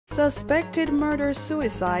Suspected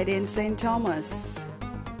murder-suicide in St. Thomas.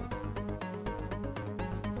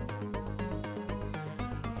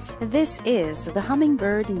 This is the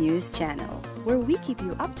Hummingbird News Channel, where we keep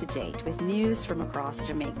you up to date with news from across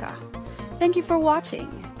Jamaica. Thank you for watching.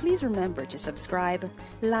 Please remember to subscribe,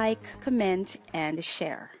 like, comment, and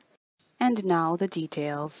share. And now the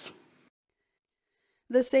details.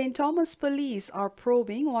 The St. Thomas police are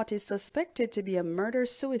probing what is suspected to be a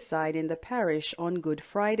murder-suicide in the parish on Good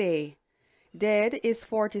Friday. Dead is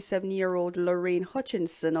 47-year-old Lorraine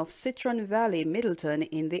Hutchinson of Citron Valley, Middleton,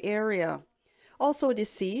 in the area. Also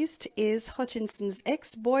deceased is Hutchinson's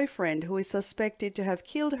ex-boyfriend, who is suspected to have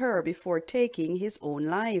killed her before taking his own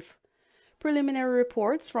life. Preliminary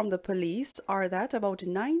reports from the police are that about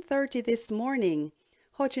 9:30 this morning,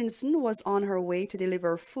 Hutchinson was on her way to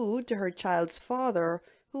deliver food to her child's father,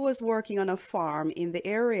 who was working on a farm in the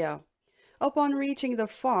area. Upon reaching the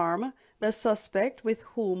farm, the suspect, with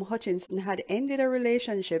whom Hutchinson had ended a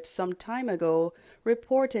relationship some time ago,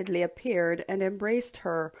 reportedly appeared and embraced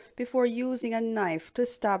her before using a knife to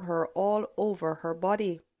stab her all over her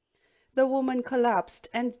body. The woman collapsed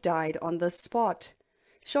and died on the spot.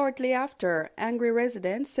 Shortly after, angry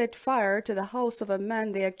residents set fire to the house of a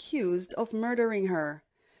man they accused of murdering her.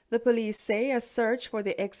 The police say a search for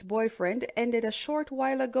the ex-boyfriend ended a short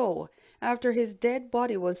while ago after his dead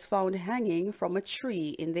body was found hanging from a tree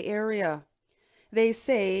in the area. They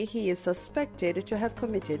say he is suspected to have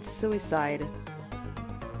committed suicide.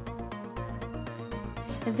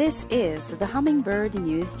 This is the Hummingbird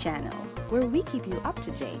News Channel, where we keep you up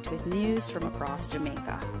to date with news from across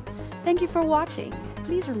Jamaica. Thank you for watching.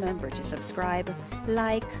 Please remember to subscribe,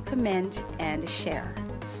 like, comment, and share.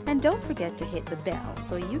 And don't forget to hit the bell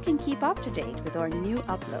so you can keep up to date with our new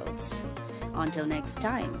uploads. Until next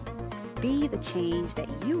time, be the change that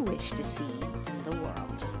you wish to see.